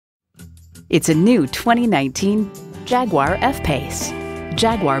It's a new 2019 Jaguar F-Pace.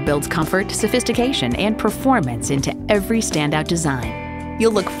 Jaguar builds comfort, sophistication, and performance into every standout design.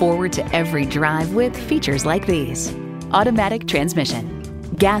 You'll look forward to every drive with features like these: automatic transmission,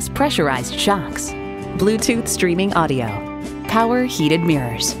 gas pressurized shocks, Bluetooth streaming audio, power heated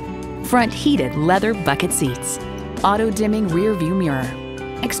mirrors, front heated leather bucket seats, auto dimming rear view mirror,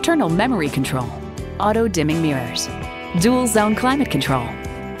 external memory control, auto dimming mirrors, dual zone climate control,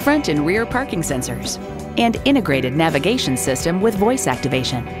 front and rear parking sensors, and integrated navigation system with voice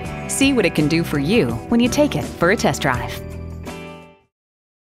activation. See what it can do for you when you take it for a test drive.